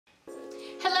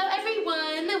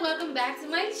everyone, welcome back to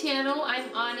my channel. I'm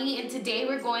Ani and today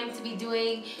we're going to be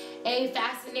doing a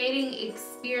fascinating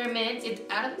experiment. It's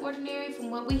out of the ordinary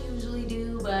from what we usually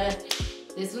do, but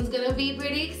this one's gonna be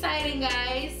pretty exciting,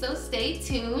 guys, so stay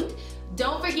tuned.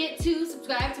 Don't forget to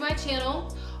subscribe to my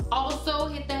channel. Also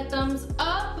hit that thumbs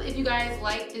up if you guys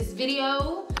like this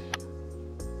video.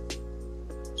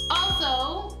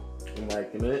 Also, I'm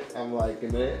liking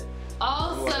it.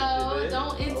 Also,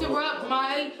 don't interrupt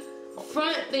my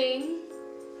front thing.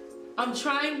 I'm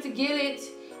trying to get it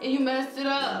and you messed it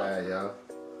up. Bad, y'all.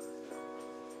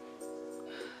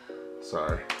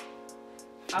 Sorry.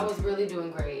 I was really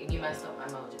doing great and you messed up my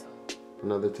mojo.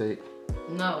 Another take?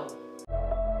 No.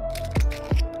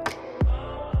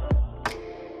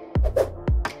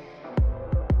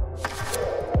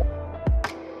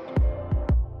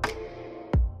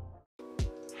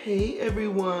 Hey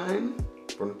everyone.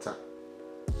 From the top.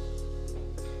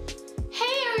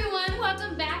 Hey everyone,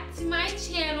 welcome back to my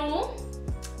channel.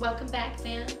 Welcome back,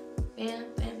 fam.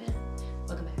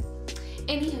 Welcome back.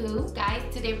 Anywho, guys,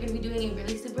 today we're gonna be doing a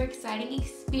really super exciting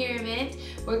experiment.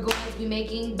 We're going to be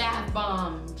making bath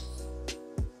bombs.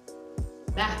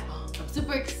 Bath bombs. I'm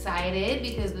super excited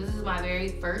because this is my very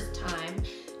first time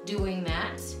doing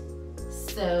that.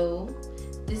 So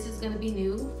this is gonna be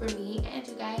new for me and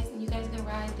you guys are gonna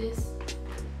ride this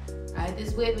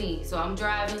with me. So I'm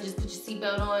driving, just put your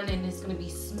seatbelt on and it's gonna be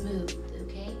smooth,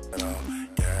 okay?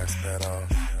 Gas pedal,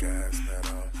 gas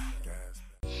pedal, gas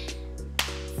pedal.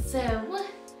 So,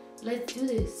 let's do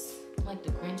this. I'm like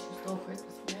the Grinch who stole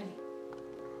Christmas already.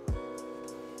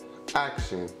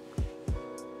 Action.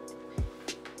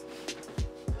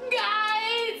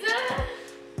 Guys!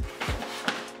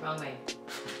 Wrong way.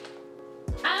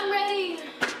 I'm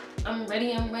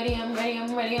ready. I'm ready. I'm ready.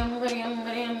 I'm ready. I'm ready. I'm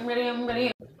ready. I'm ready. I'm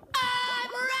ready.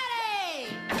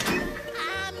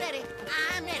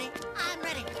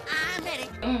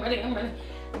 I'm ready. I'm ready.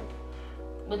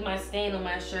 With my stain on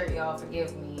my shirt, y'all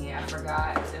forgive me. I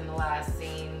forgot in the last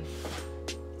scene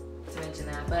to mention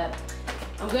that. But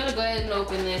I'm gonna go ahead and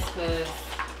open this because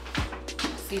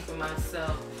see for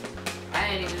myself.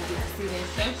 I didn't even get to see the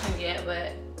instructions yet,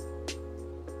 but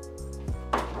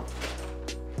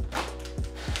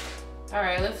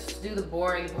alright, let's do the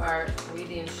boring part. Read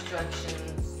the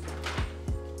instructions.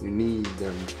 You need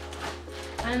them.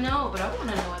 I know, but I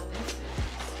wanna know what this is.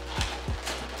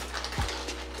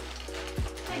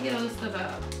 Get all this stuff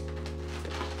out.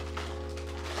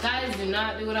 Guys, do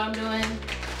not do what I'm doing.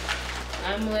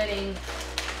 I'm letting.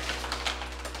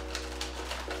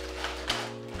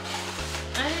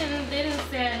 They didn't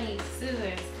say I need scissors to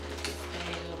get this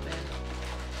thing open.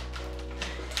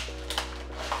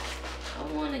 I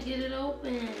want to get it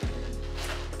open.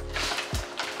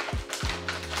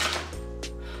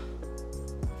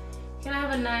 Can I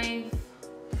have a knife?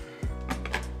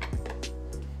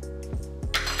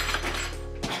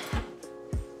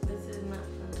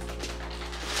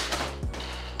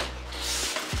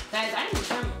 Guys, I'm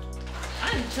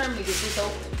determined to get this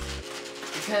open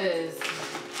because,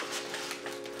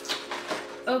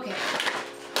 okay,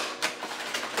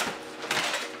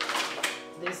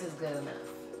 this is good enough.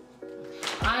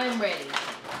 I'm ready.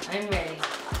 I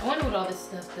wonder what all this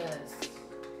stuff does.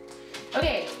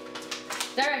 Okay,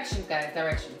 directions, guys,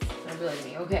 directions. Don't be like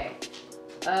me. Okay,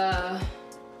 do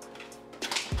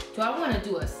I want to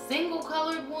do a single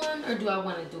colored one or do I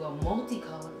want to do a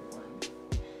multicolored one?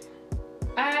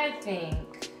 I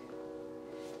think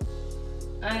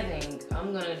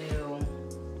I'm gonna do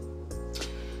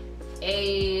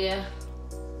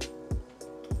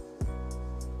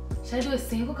should I do a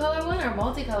single color one or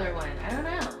multicolored one? I don't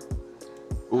know.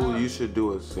 Ooh, you should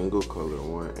do a single color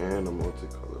one and a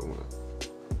multicolor one.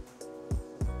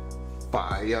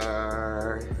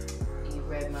 Fire. You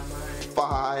read my mind.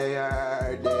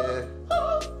 Fire, dude.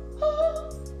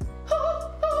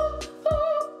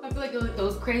 I feel like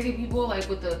those crazy people, like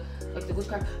with the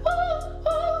witchcraft,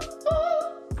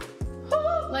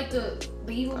 like the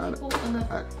evil people on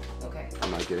the. Okay.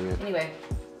 I'm not getting it. Anyway.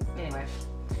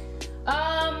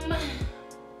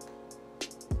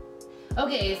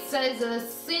 Okay, it says a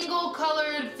single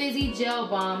colored fizzy gel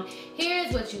bomb.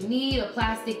 Here's what you need: a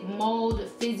plastic mold,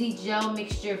 fizzy gel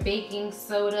mixture, baking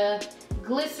soda,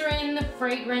 glycerin,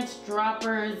 fragrance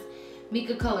droppers,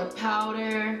 mica color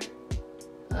powder.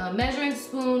 Measuring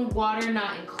spoon, water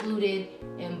not included,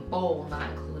 and bowl not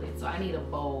included. So I need a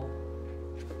bowl.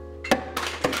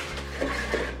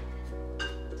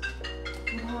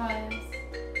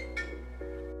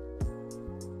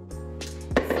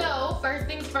 So first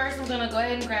things first, I'm gonna go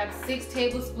ahead and grab 6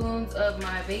 tablespoons of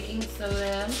my baking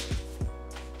soda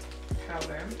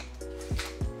powder.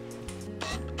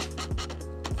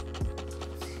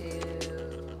 2,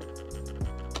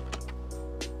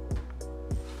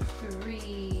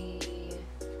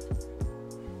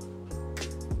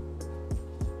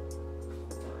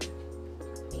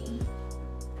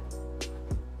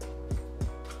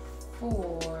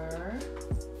 4,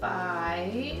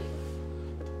 5,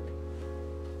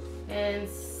 and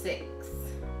 6.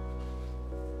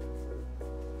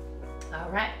 All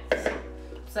right.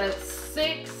 So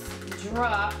 6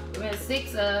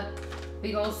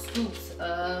 big old scoops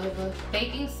of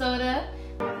baking soda.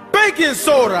 Baking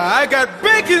soda! I got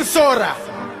baking soda!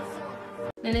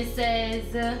 Then it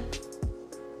says,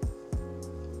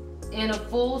 in a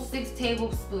full 6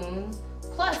 tablespoons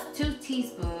plus 2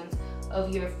 teaspoons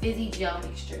of your fizzy gel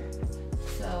mixture.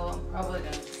 So I'm probably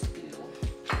gonna just do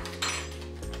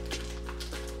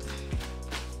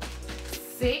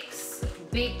 6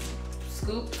 big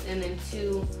scoops and then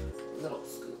 2 little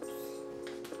scoops.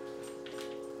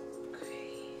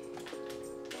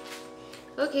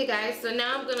 Okay guys, so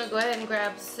now I'm gonna go ahead and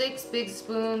grab 6 big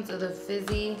spoons of the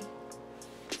fizzy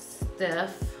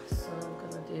stuff. So I'm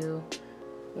gonna do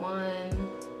 1,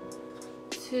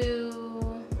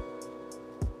 2,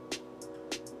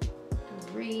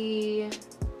 3,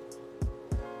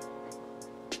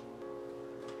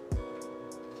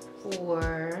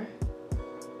 4,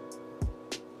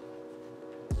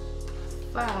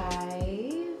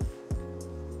 5,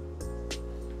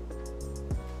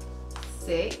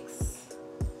 6.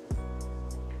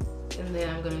 And then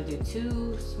I'm gonna do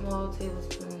 2 small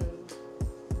tablespoons,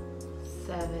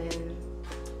 7,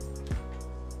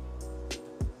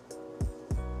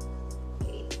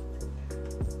 8.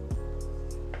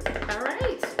 All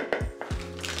right.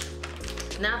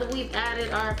 Now that we've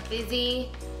added our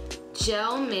fizzy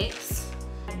gel mix,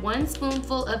 add 1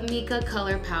 spoonful of mica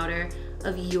color powder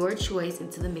of your choice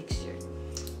into the mixture.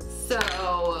 So,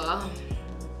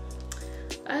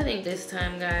 I think this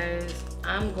time, guys,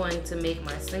 I'm going to make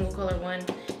my single color one,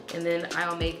 and then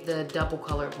I'll make the double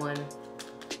colored one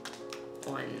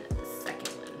on the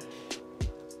second one.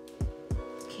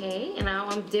 Okay, and now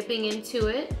I'm dipping into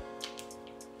it.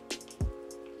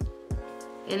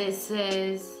 And it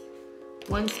says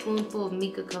 1 spoonful of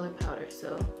mica color powder,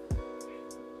 so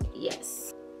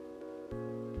yes.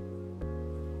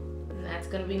 And that's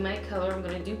gonna be my color. I'm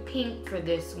gonna do pink for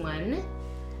this one.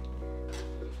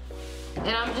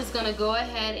 And I'm just gonna go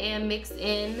ahead and mix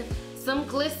in some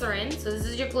glycerin. So this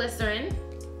is your glycerin.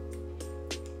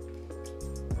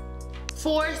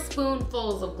 4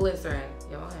 spoonfuls of glycerin.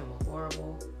 Y'all, I am a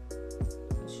horrible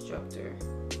instructor.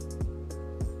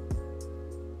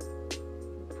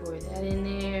 Pour that in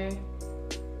there.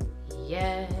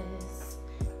 Yes.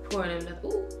 Pour in another,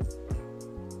 ooh.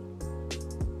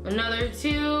 Another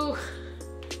 2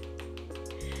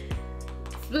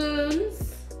 spoons.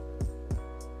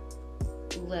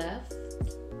 Left.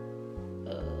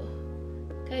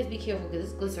 Guys, be careful because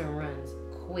this glycerin runs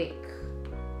quick.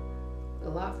 A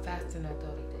lot faster than I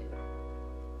thought it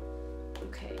did.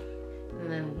 Okay. And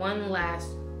then 1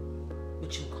 last,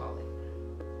 what you call it.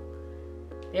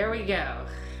 There we go.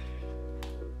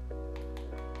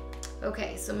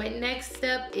 Okay, so my next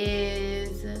step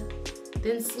is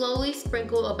then slowly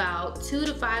sprinkle about 2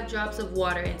 to 5 drops of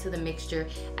water into the mixture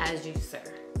as you stir.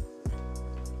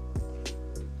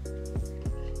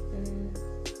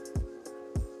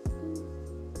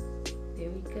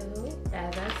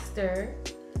 As I stir.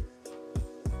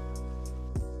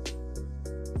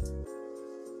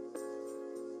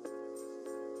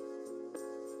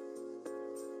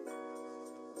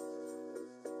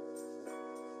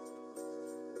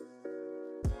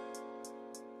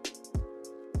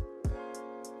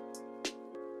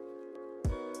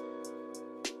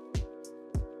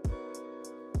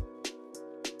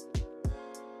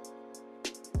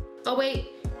 Oh wait,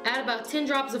 add about 10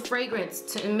 drops of fragrance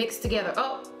to mix together.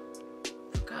 Oh,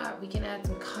 forgot, we can add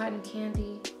some cotton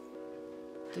candy.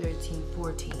 13,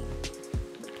 14.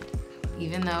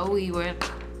 Even though we were,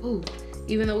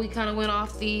 even though we kind of went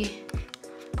off the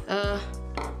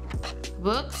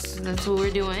books, that's what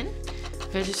we're doing.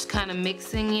 We're just kind of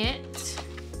mixing it.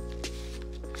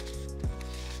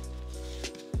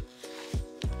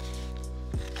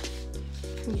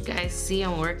 You guys see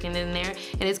I'm working in there,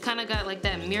 and it's kind of got like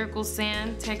that miracle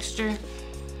sand texture.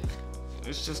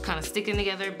 It's just kind of sticking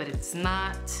together, but it's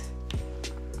not.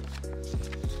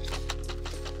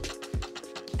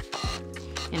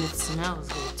 And it smells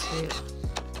good too.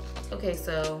 Okay,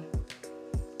 so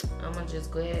I'm gonna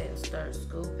just go ahead and start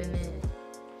scooping it.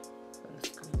 I'm gonna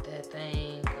scoop that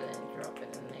thing, go ahead and drop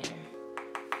it in there.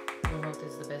 I don't know if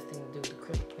this is the best thing to do with the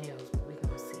acrylic nails, but we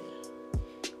gonna see.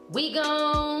 We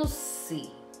gonna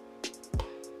see.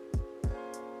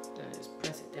 Just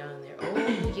press it down there.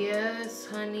 Oh yes,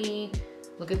 honey.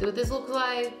 Look at what this looks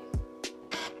like.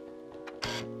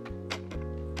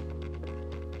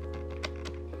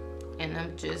 And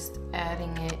I'm just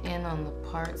adding it in on the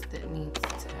parts that needs to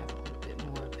have a little bit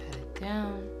more patted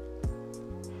down.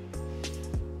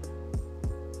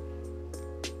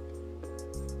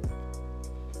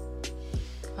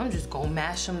 I'm just gonna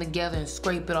mash them together and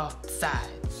scrape it off the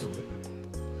sides.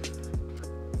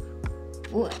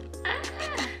 What?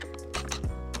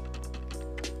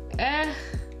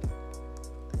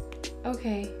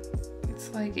 Okay.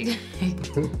 It's like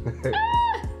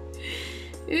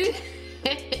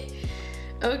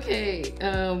okay.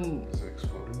 Is it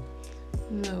exploding?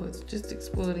 No, it's just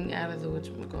exploding out of the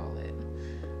whatchamacallit.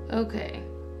 Okay.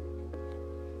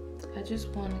 I just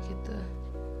want to get the...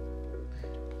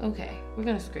 Okay, we're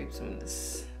gonna scrape some of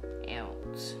this out.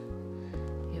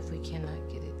 If we cannot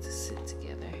get it to sit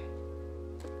together.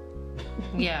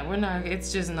 Yeah, we're not,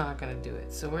 it's just not gonna do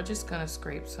it. So we're just gonna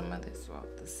scrape some of this off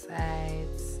the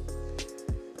sides.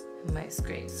 I might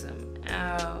scrape some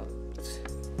out.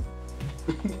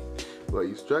 Well,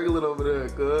 you struggling over there,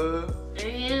 cuz. I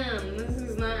am. This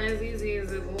is not as easy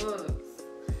as it looks.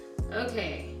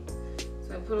 Okay.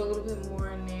 So I put a little bit more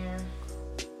in there.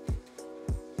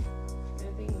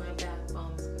 I think my bath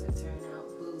bomb is gonna turn out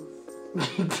boof.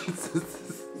 Because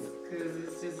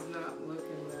it's just not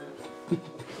looking that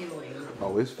appealing.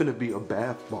 Oh, it's finna be a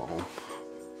bath bomb.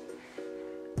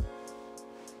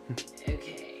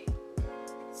 Okay.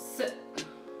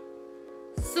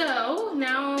 So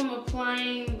now I'm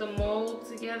applying the mold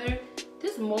together.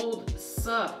 This mold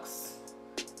sucks.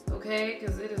 Okay?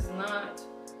 Because it is not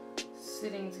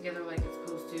sitting together like it's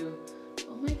supposed to.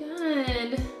 Oh my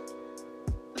god.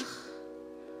 Ugh.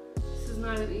 This is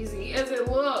not as easy as it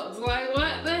looks. Like,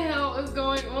 what the hell is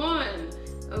going on?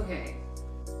 Okay.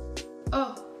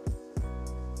 Oh.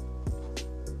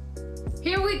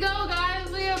 Here we go, guys.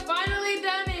 We have finally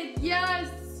done it. Yes.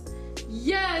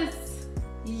 Yes.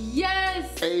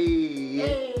 Yes. Hey.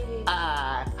 Hey.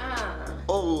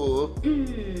 Oh.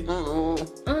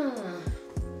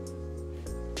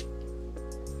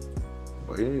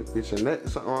 Boy, you need to fix your neck.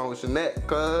 Something wrong with your neck,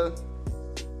 cuz.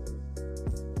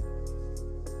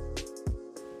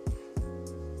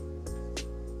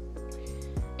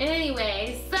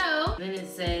 Anyway, so then it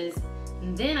says,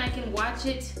 then I can watch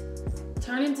it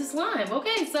turn into slime.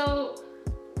 Okay, so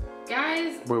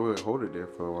guys. Wait, hold it there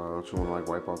for a while. Don't you want to like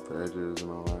wipe off the edges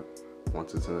and all that?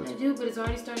 Once it's in. I do, but it's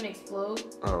already starting to explode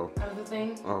out of the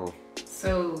thing. Oh.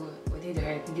 So we need to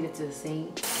hurry up and get it to the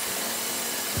sink.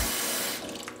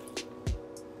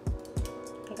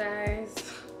 Guys,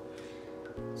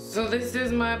 so this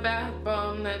is my bath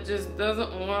bomb that just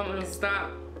doesn't want to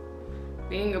stop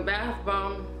being a bath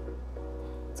bomb.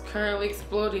 It's currently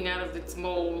exploding out of its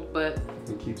mold, but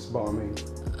it keeps bombing.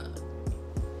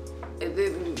 It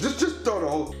didn't. Just throw the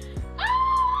whole.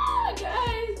 Ah,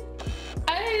 guys,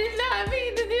 I did not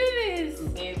mean to do this.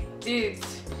 It did.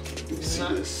 It's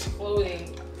not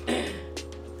exploding.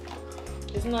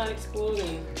 It's not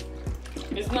exploding.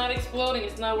 It's not exploding.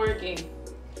 It's not working.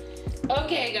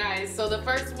 Okay, guys, so the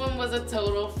first one was a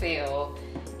total fail.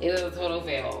 It was a total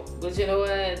fail. But you know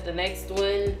what? The next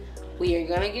one, we are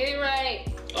gonna get it right.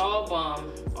 All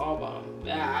bomb. All bomb.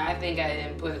 I think I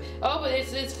didn't put it. Oh, but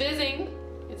it's fizzing.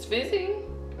 It's fizzing.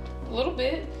 A little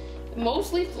bit.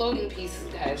 Mostly floating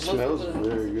pieces, guys. It smells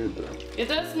very good, though. It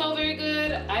does smell very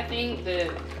good. I think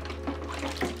that,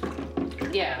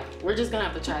 yeah, we're just gonna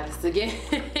have to try this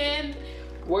again.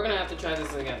 We're gonna have to try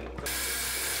this again.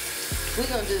 We're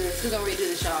gonna do this. We're gonna redo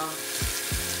this, y'all.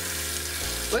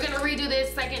 We're gonna redo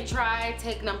this second try,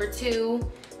 take number 2.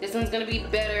 This one's gonna be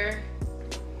better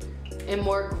and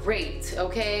more great,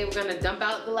 okay? We're gonna dump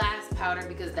out the last powder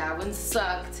because that one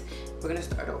sucked. We're gonna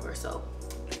start over, so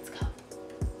let's go.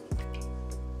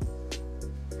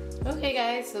 Okay,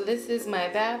 guys, so this is my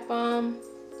bath bomb.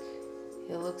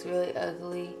 It looks really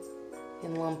ugly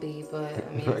and lumpy, but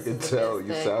I mean, I can tell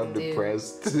you sound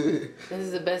depressed. This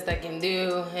is the best I can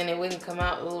do, and it wouldn't come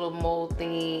out with a little mold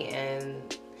thingy,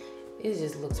 and it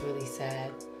just looks really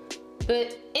sad.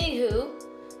 But anywho,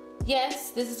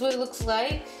 yes, this is what it looks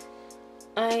like.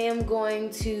 I am going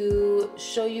to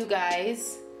show you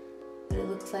guys what it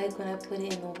looks like when I put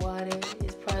it in the water.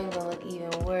 It's probably gonna look even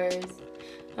worse.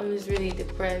 I'm just really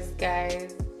depressed,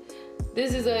 guys.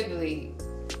 This is ugly.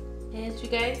 As you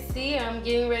guys see, I'm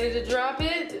getting ready to drop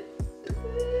it.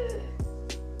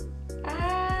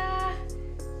 Ah!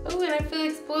 Oh, and I feel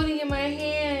exploding in my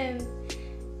hand.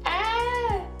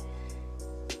 Ah!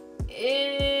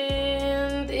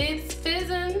 And it's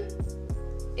fizzing.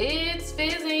 It's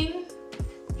fizzing.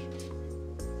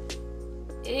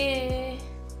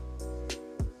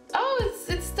 Oh,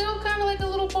 it's still kind of like a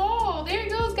little ball. There it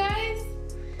goes, guys.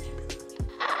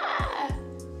 Ah!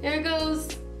 There it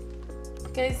goes.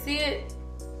 You guys see it?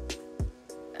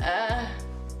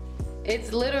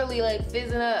 It's literally like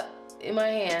fizzing up in my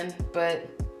hand, but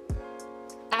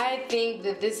I think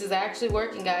that this is actually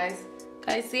working, guys.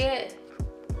 Guys see it?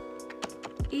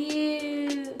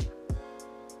 Ew.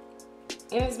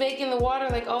 And it's making the water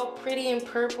like all pretty and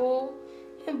purple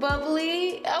and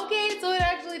bubbly. Okay, so it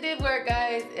actually did work,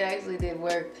 guys. It actually did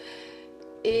work.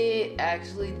 It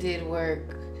actually did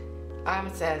work.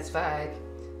 I'm satisfied.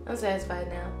 I'm satisfied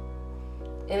now.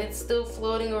 And it's still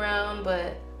floating around,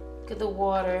 but look at the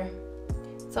water.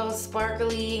 It's all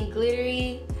sparkly and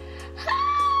glittery.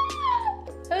 Ah!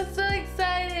 I'm so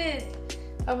excited.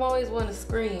 I'm always want to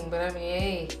scream, but I mean,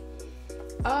 hey.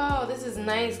 Oh, this is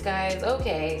nice, guys.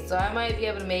 Okay, so I might be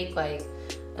able to make like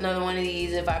another one of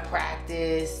these if I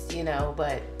practice, you know,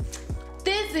 but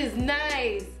this is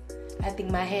nice. I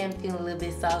think my hand feels a little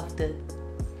bit softer.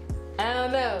 I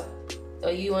don't know. Oh,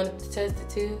 you want to test it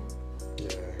too? Yeah,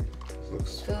 it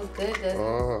looks... Feels good,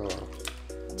 doesn't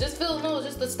it? Just feel, no,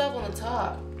 just the stuff on the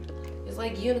top. It's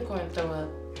like unicorn throw up.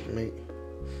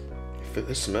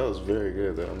 It smells very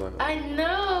good though. I'm not... I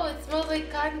know, it smells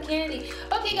like cotton candy.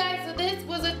 Okay guys, so this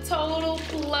was a total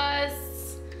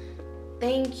plus.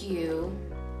 Thank you.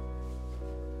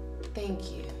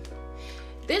 Thank you.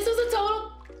 This was a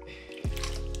total.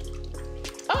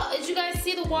 Oh, did you guys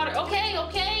see the water? Okay.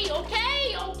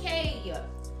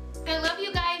 I love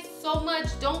you guys so much.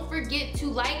 Don't forget to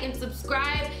like and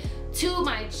subscribe to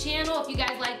my channel. If you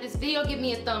guys like this video, give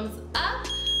me a thumbs up.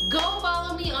 Go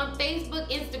follow me on Facebook,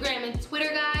 Instagram, and Twitter,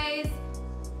 guys.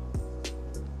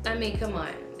 I mean, come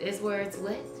on. It's where it's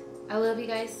lit. I love you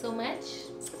guys so much.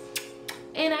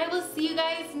 And I will see you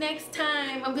guys next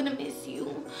time. I'm gonna miss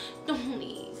you. Don't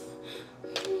leave.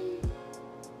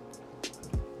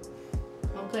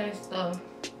 Okay, so.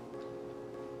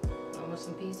 I want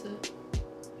some pizza.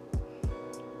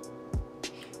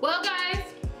 Well, guys,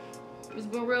 it's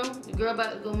been real. The girl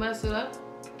about to go mess it up.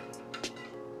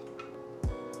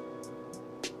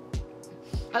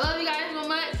 I love you guys so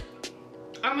much.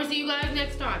 I'm gonna see you guys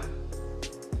next time.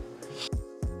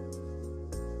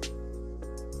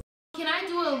 Can I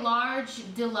do a large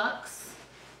deluxe?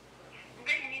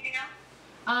 Okay, anything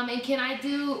else? And can I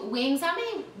do wings? How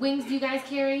many wings do you guys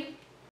carry?